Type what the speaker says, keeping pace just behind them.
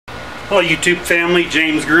Hello YouTube family,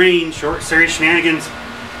 James Green, Short Series Shenanigans.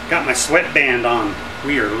 Got my sweatband on.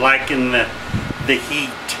 We are liking the heat.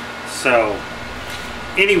 So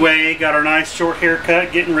anyway, got our nice short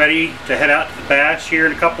haircut, getting ready to head out to the bash here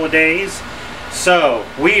in a couple of days. So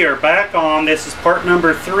we are back on, this is part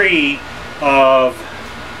number 3 of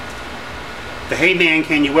the Hey Man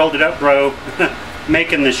Can You Weld It Up Bro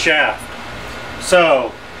making the shaft.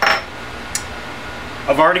 So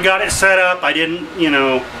I've already got it set up. I didn't,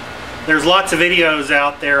 there's lots of videos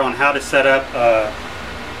out there on how to set up a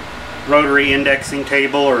rotary indexing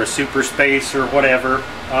table or a super space or whatever.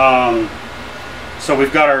 So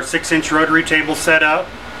we've got our 6-inch rotary table set up.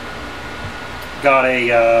 Got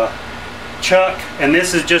a chuck, and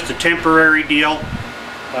this is just a temporary deal.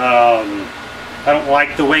 I don't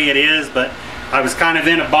like the way it is, but I was kind of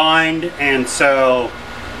in a bind, and so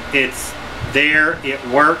it's there, it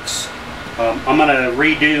works. I'm going to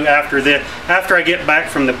redo after I get back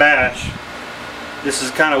from the bash. This is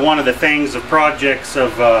kind of one of the things of projects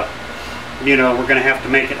of, we're going to have to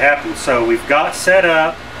make it happen. So we've got set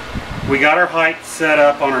up, we got our height set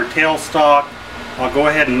up on our tailstock. I'll go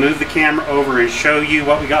ahead and move the camera over and show you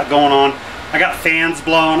what we got going on. I got fans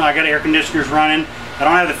blowing, I got air conditioners running. I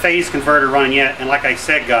don't have the phase converter running yet, and like I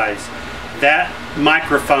said guys, that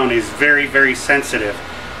microphone is very, very sensitive.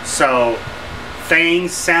 So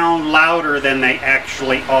things sound louder than they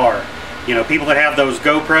actually are. People that have those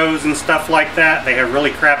GoPros and stuff like that, they have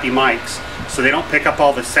really crappy mics, so they don't pick up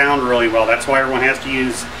all the sound really well. That's why everyone has to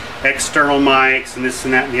use external mics and this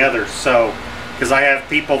and that and the other. So, because I have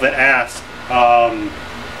people that ask, about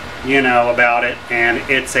it, and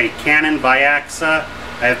it's a Canon Viaxa.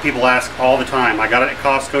 I have people ask all the time. I got it at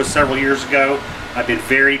Costco several years ago. I've been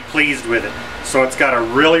very pleased with it. So it's got a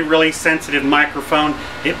really, really sensitive microphone.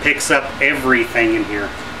 It picks up everything in here.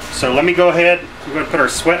 So let me go ahead. We're going to put our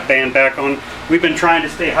sweatband back on. We've been trying to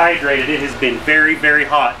stay hydrated. It has been very, very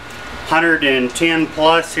hot. 110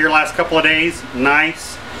 plus here last couple of days.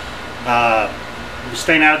 Nice. We're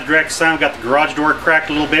staying out of the direct sun. Got the garage door cracked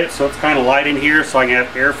a little bit, so it's kind of light in here so I can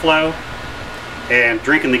have airflow. And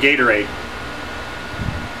drinking the Gatorade.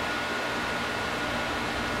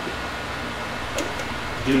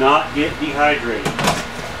 Do not get dehydrated.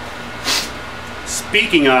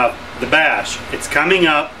 Speaking of the bash, it's coming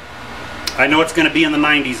up. I know it's going to be in the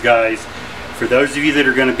 90s, guys. For those of you that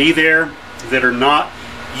are going to be there, that are not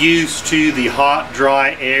used to the hot,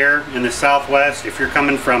 dry air in the Southwest, if you're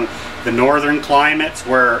coming from the northern climates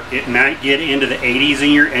where it might get into the 80s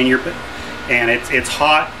and it's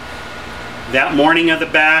hot, that morning of the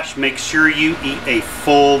bash, make sure you eat a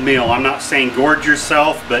full meal. I'm not saying gorge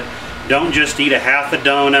yourself, but don't just eat a half a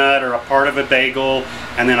donut or a part of a bagel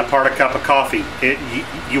and then a part of a cup of coffee.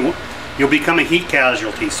 You'll become a heat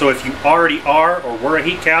casualty. So if you already are or were a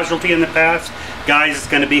heat casualty in the past, guys, it's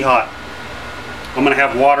going to be hot. I'm going to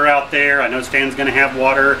have water out there. I know Stan's going to have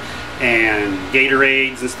water and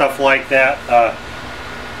Gatorades and stuff like that.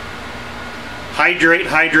 Hydrate,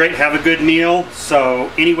 have a good meal.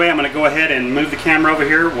 So anyway, I'm going to go ahead and move the camera over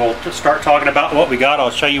here. We'll start talking about what we got. I'll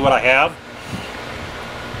show you what I have.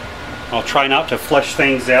 I'll try not to flush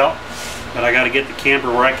things out, but I got to get the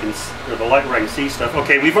camera where or the light where I can see stuff.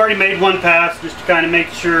 Okay, we've already made one pass just to kind of make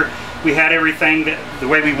sure we had everything the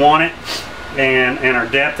way we want it, and our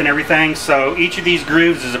depth and everything. So each of these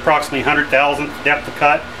grooves is approximately 100,000th depth of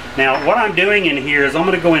cut. Now what I'm doing in here is I'm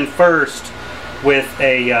going to go in first with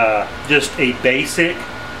a just a basic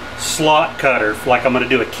slot cutter, like I'm going to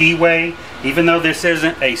do a keyway. Even though this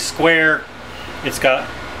isn't a square, it's got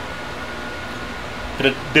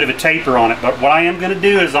a bit of a taper on it. But what I am going to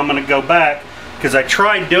do is I'm going to go back, because I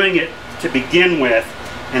tried doing it to begin with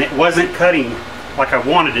and it wasn't cutting like I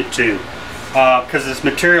wanted it to, because this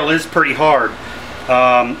material is pretty hard.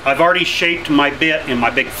 I've already shaped my bit in my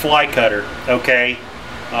big fly cutter, okay?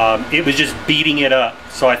 It was just beating it up,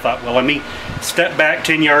 so I thought, well, let me step back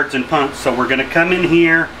 10 yards and punch. So we're going to come in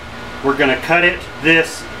here, we're going to cut it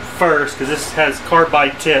this first, because this has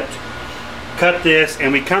carbide tipped. Cut this,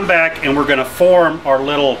 and we come back and we're going to form our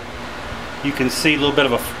little, you can see a little bit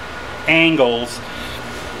of angles,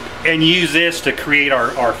 and use this to create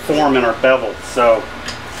our form and our bevel. So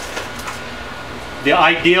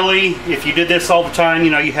ideally, if you did this all the time,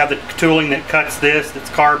 you have the tooling that cuts this,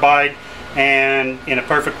 that's carbide, and in a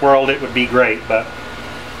perfect world it would be great, but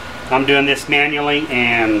I'm doing this manually.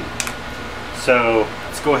 And so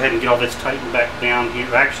let's go ahead and get all this tightened back down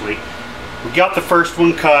here. Actually, we got the first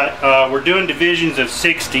one cut. We're doing divisions of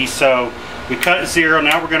 60, so we cut 0.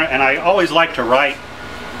 Now we're gonna, and I always like to write,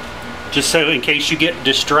 just so in case you get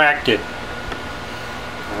distracted.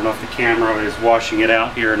 I don't know if the camera is washing it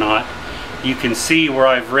out here or not. You can see where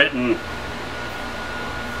I've written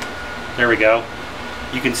There we go.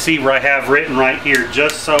 You can see where I have written right here,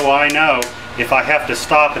 just so I know if I have to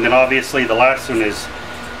stop. And then obviously the last one is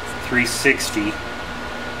 360,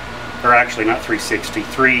 or actually not 360,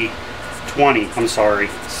 320. I'm sorry.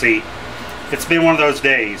 See, it's been one of those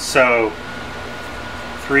days. So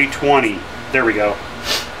 320. There we go.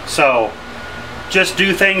 So just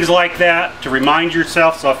do things like that to remind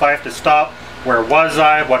yourself. So if I have to stop, where was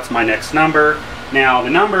I? What's my next number? Now the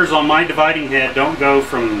numbers on my dividing head don't go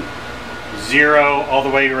from 0 all the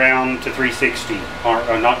way around to 360,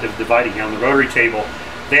 or not the dividing head, on the rotary table.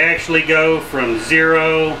 They actually go from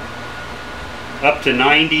 0 up to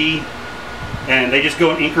 90, and they just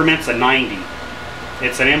go in increments of 90.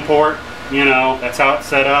 It's an import, you know, that's how it's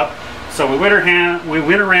set up. So we went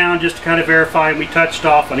around just to kind of verify, and we touched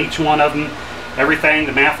off on each one of them. Everything,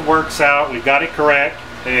 the math works out, we've got it correct,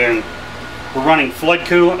 and we're running flood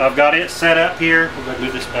coolant. I've got it set up here. We're going to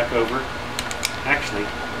move this back over. Actually,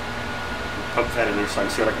 poke that in there so I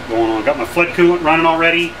can see what I got going on. Got my flood coolant running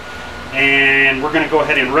already, and we're going to go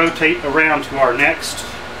ahead and rotate around to our next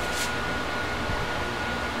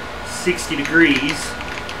 60 degrees.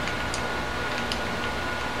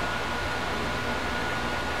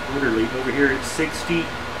 Literally over here at 60.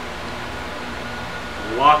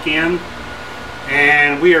 Lock in,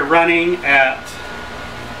 and we are running at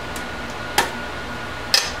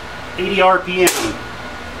 80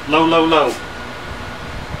 RPM. Low, low, low.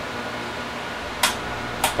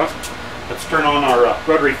 Oh, let's turn on our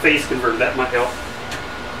rotary phase converter. That might help.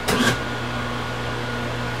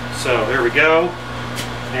 So there we go.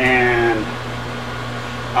 And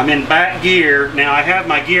I'm in back gear. Now I have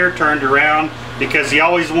my gear turned around because you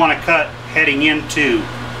always want to cut heading into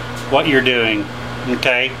what you're doing.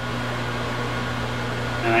 Okay.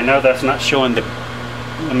 And I know that's not showing the...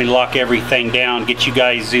 Let me lock everything down, get you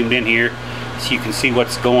guys zoomed in here so you can see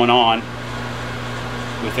what's going on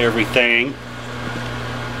with everything.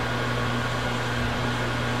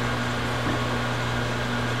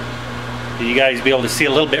 You guys be able to see a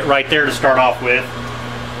little bit right there to start off with.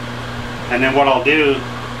 And then what I'll do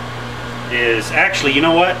is, actually, you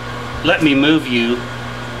know what? Let me move you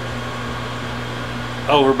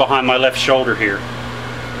over behind my left shoulder here.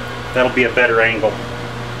 That'll be a better angle.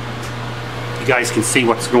 You guys can see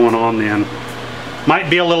what's going on then. Might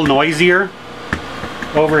be a little noisier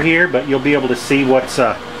over here, but you'll be able to see what's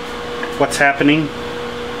happening.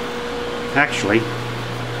 Actually,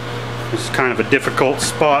 this is kind of a difficult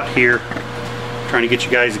spot here. Trying to get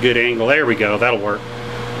you guys a good angle. There we go. That'll work.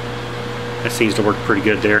 That seems to work pretty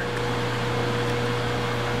good there.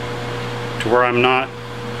 To where I'm not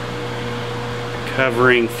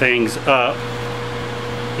covering things up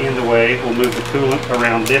in the way. We'll move the coolant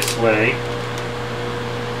around this way,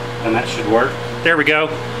 and that should work. There we go.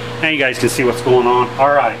 Now you guys can see what's going on. All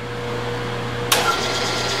right.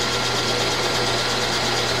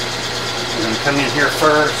 We're going to come in here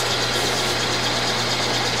first.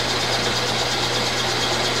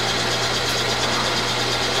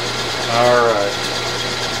 All right.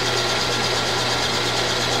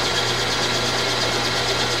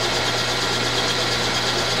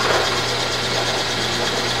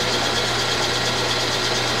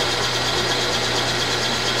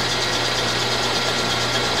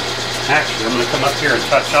 Actually, I'm going to come up here and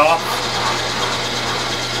touch off.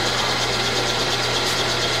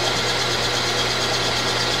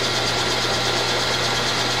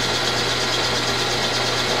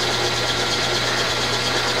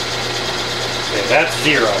 Okay, that's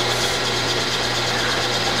 0.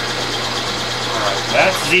 Alright,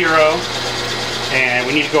 that's 0. And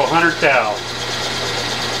we need to go 100 thou.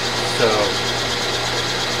 So,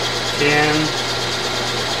 10,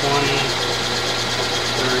 20,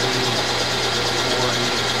 30, 40,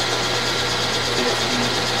 50,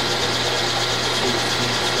 60,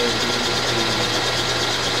 70, 80,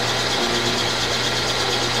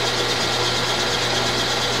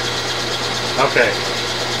 20. Okay.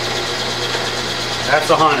 That's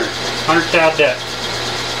 100 thou depth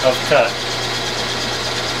of cut.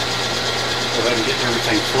 Go ahead and get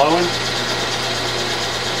everything flowing.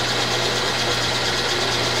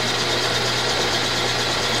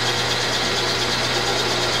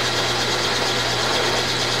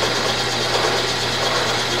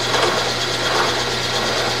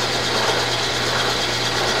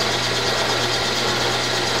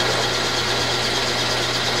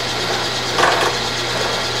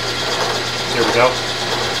 There we go.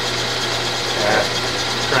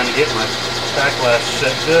 Trying to get my backlash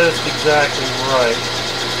set just exactly right.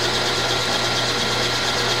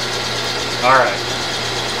 Alright.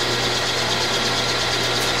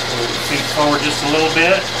 Move the feet forward just a little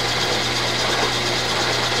bit.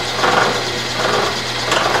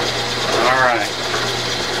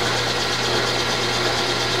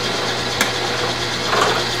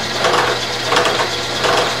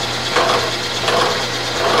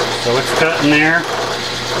 in there.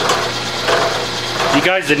 You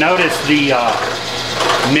guys have noticed the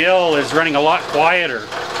mill is running a lot quieter.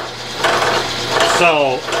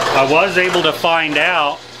 So I was able to find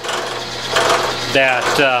out that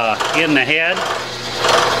in the head,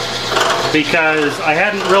 because I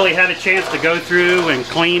hadn't really had a chance to go through and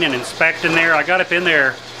clean and inspect in there. I got up in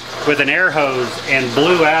there with an air hose and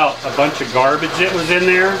blew out a bunch of garbage that was in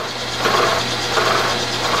there.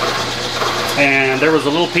 And there was a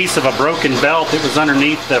little piece of a broken belt that was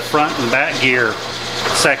underneath the front and back gear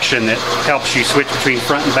section that helps you switch between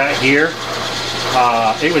front and back gear.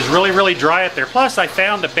 It was really dry up there. Plus I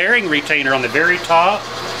found the bearing retainer on the very top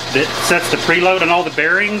that sets the preload on all the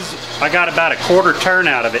bearings. I got about a quarter turn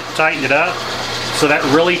out of it, tightened it up, so that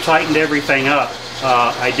really tightened everything up.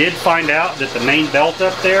 I did find out that the main belt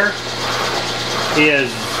up there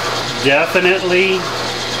is definitely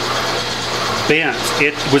bent.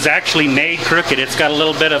 It was actually made crooked. It's got a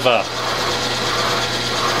little bit of a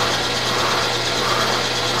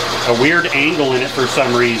weird angle in it for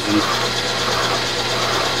some reason.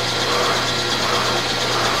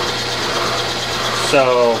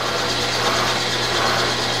 So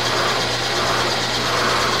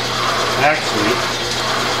actually,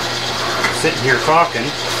 sitting here talking,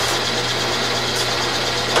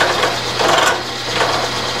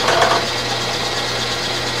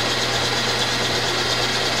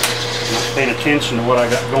 not paying attention to what I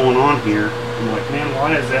got going on here. I'm like, man,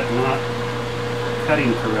 why is that not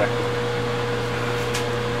cutting correctly?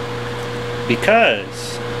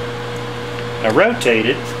 Because I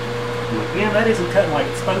rotated. I'm like, man, that isn't cutting like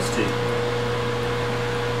it's supposed to.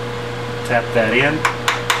 Tap that in.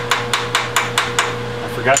 I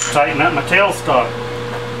forgot to tighten up my tailstock.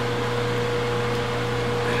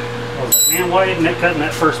 I was like, man, why isn't it cutting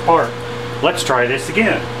that first part? Let's try this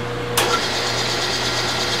again.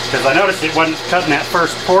 Because I noticed it wasn't cutting that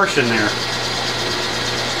first portion there.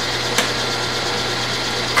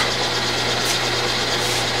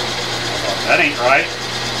 That ain't right.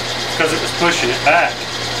 Because it was pushing it back.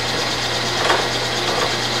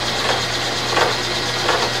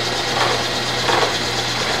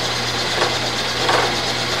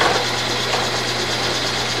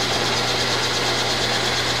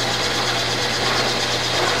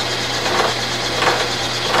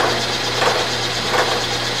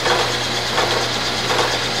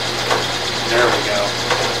 There we go.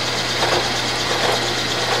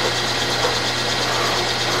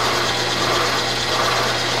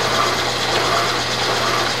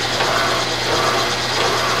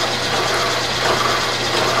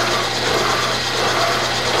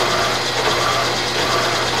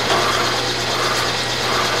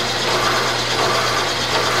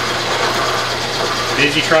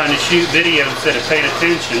 Busy trying to shoot video instead of paying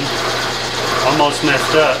attention. Almost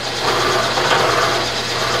messed up.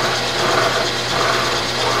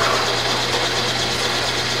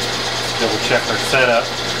 Double check our setup.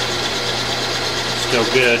 Still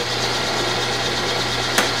good.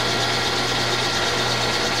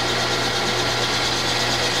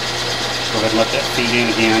 Go ahead and let that feed in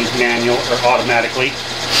again, manual or automatically.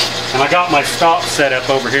 And I got my stop set up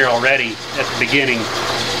over here already at the beginning.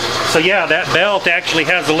 So yeah, that belt actually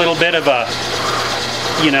has a little bit of a,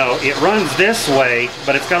 you know, it runs this way,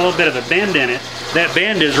 but it's got a little bit of a bend in it. That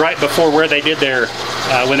bend is right before where they did their,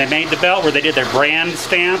 when they made the belt, where they did their brand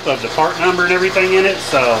stamp of the part number and everything in it.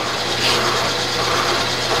 So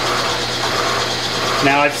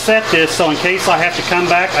now I've set this so in case I have to come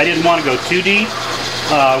back, I didn't want to go too deep.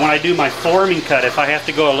 When I do my forming cut, if I have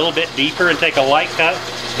to go a little bit deeper and take a light cut,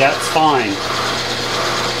 that's fine.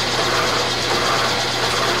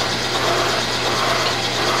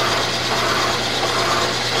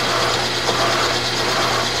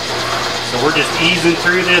 So we're just easing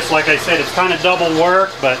through this. Like I said, it's kind of double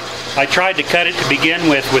work, but I tried to cut it to begin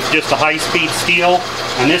with just a high-speed steel,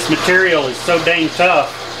 and this material is so dang tough.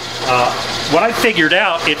 What I figured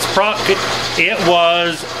out, it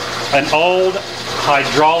was an old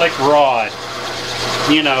hydraulic rod,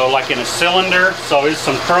 you know, like in a cylinder, so it's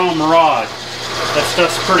some chrome rod. That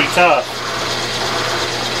stuff's pretty tough.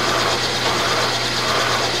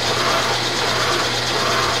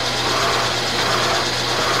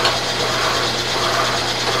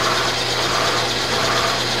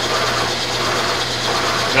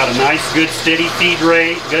 Got a nice, good, steady feed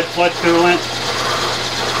rate, good flood coolant.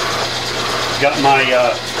 Got my,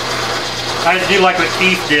 I do like what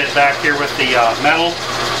Keith did back here with the metal.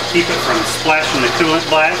 Keep it from splashing the coolant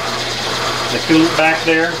black. The coolant back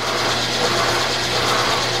there.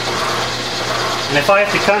 And if I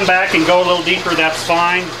have to come back and go a little deeper, that's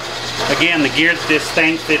fine. Again, the gear that this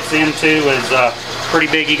thing fits into is pretty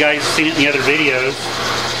big. You guys have seen it in the other videos.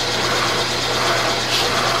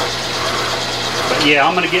 yeah,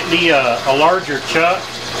 I'm going to get me a larger chuck,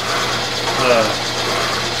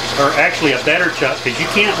 or actually a better chuck, because you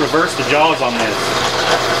can't reverse the jaws on this.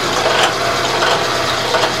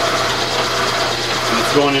 And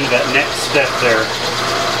it's going into that next step there.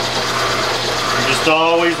 You're just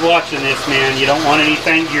always watching this, man. You don't want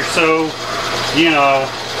anything, you're so, you know,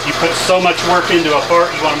 you put so much work into a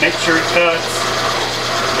part, you want to make sure it cuts.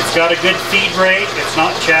 It's got a good feed rate, it's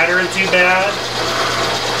not chattering too bad.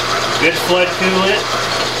 Good flood coolant.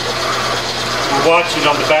 We're watching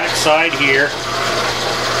on the back side here.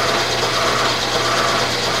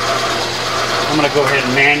 I'm going to go ahead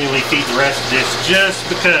and manually feed the rest of this just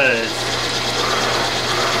because.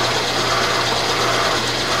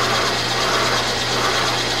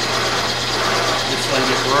 Just let it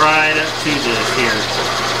get right up to this here.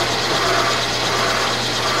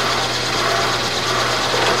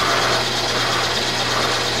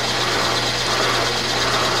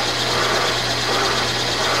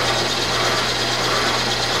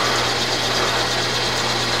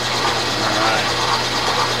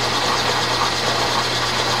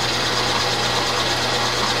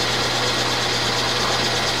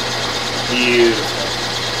 Beautiful.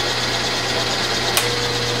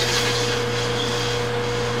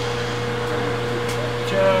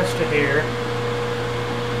 Just a hair.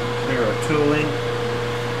 Clear our tooling.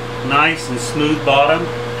 Nice and smooth bottom.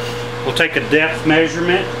 We'll take a depth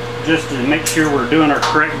measurement just to make sure we're doing our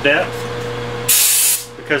correct depth.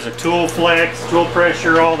 Because of tool flex, tool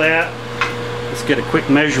pressure, all that. Let's get a quick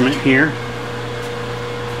measurement here.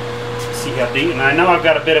 See how deep, and I know I've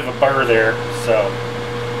got a bit of a burr there, so.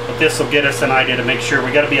 But this will get us an idea to make sure.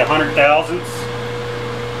 We got to be 100 thousandths.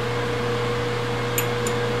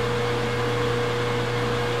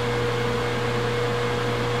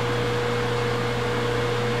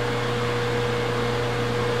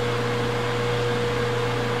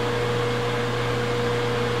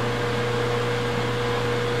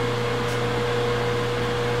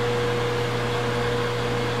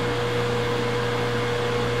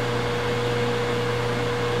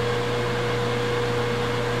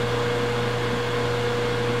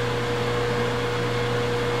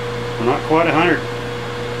 Not quite 100.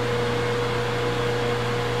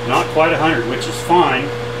 Not quite 100, which is fine.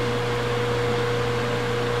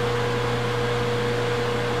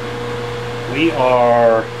 We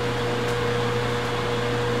are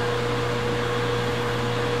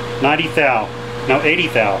 90 thou. No, 80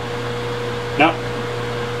 thou. No.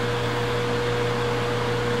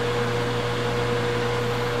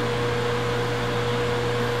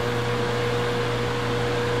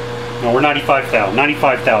 No, we're 95 thou.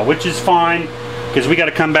 95 thou, which is fine because we got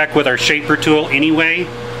to come back with our shaper tool anyway.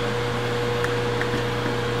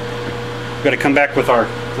 We've got to come back with our.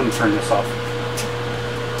 Let me turn this off.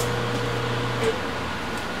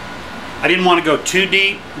 I didn't want to go too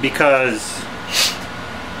deep because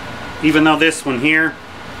even though this one here,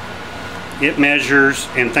 it measures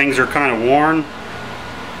and things are kind of worn.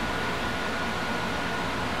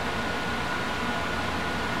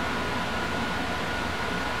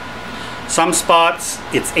 Some spots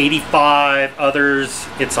it's 85, others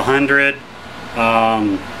it's 100.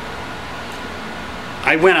 I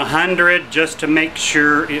went 100 just to make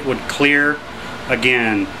sure it would clear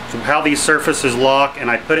again. So how these surfaces lock, and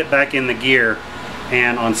I put it back in the gear.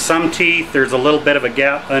 And on some teeth there's a little bit of a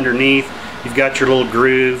gap underneath. You've got your little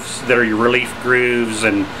grooves that are your relief grooves,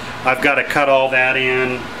 and I've got to cut all that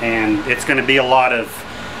in, and it's going to be a lot of,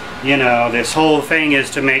 you know, this whole thing is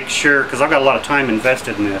to make sure, because I've got a lot of time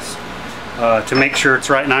invested in this. To make sure it's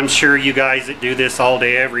right, and I'm sure you guys that do this all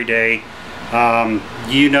day every day,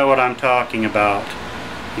 you know what I'm talking about.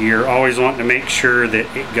 You're always wanting to make sure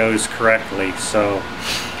that it goes correctly. So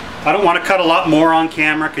I don't want to cut a lot more on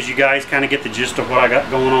camera because you guys kind of get the gist of what I got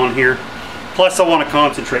going on here. Plus I want to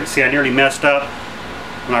concentrate. See, I nearly messed up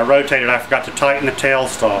when I rotated. I forgot to tighten the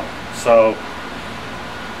tailstock. So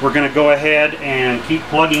we're going to go ahead and keep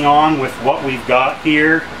plugging on with what we've got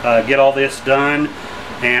here, get all this done.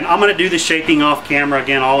 And I'm going to do the shaping off camera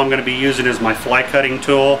again. All I'm going to be using is my fly cutting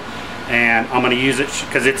tool, and I'm going to use it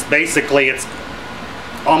because it's basically, it's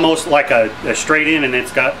almost like a straight in, and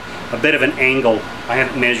it's got a bit of an angle. I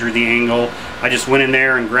haven't measured the angle. I just went in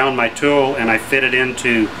there and ground my tool and I fit it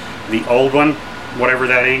into the old one, whatever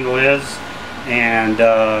that angle is, and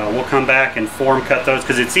we'll come back and form cut those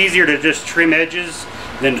because it's easier to just trim edges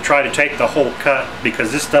than to try to take the whole cut,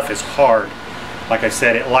 because this stuff is hard. Like I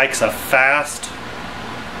said, it likes a fast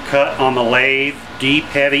cut on the lathe, deep,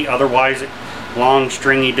 heavy, otherwise long,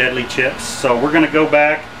 stringy, deadly chips. So we're going to go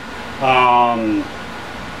back,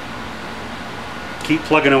 keep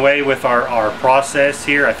plugging away with our process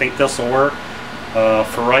here. I think this will work.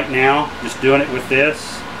 for right now, just doing it with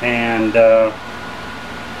this, and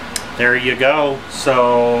there you go.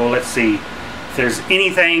 So let's see if there's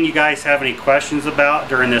anything you guys have any questions about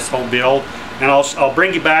during this whole build, and I'll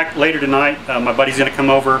bring you back later tonight. My buddy's gonna come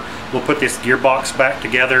over. We'll put this gearbox back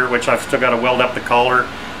together, which I've still got to weld up the collar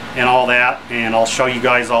and all that, and I'll show you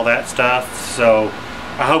guys all that stuff. So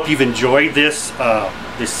I hope you've enjoyed this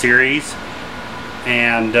this series,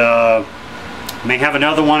 and may have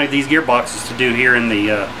another one of these gearboxes to do here in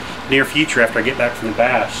the near future after I get back from the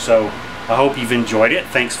bash. So I hope you've enjoyed it.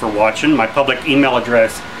 Thanks for watching. My public email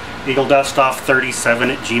address,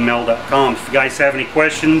 eagledustoff37@gmail.com. If you guys have any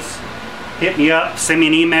questions, hit me up, send me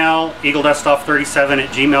an email,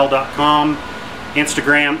 eagledustoff37@gmail.com.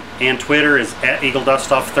 Instagram and Twitter is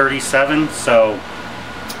 @eagledustoff37. So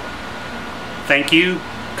thank you.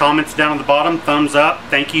 Comments down at the bottom, thumbs up.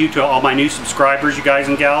 Thank you to all my new subscribers, you guys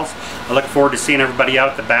and gals. I look forward to seeing everybody out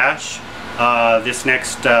at the bash this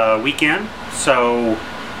next weekend. So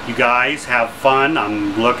you guys have fun.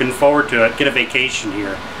 I'm looking forward to it. Get a vacation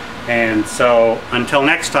here. And so until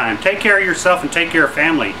next time, take care of yourself and take care of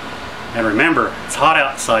family. And remember, it's hot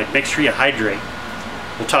outside. Make sure you hydrate.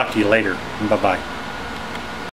 We'll talk to you later. Bye-bye.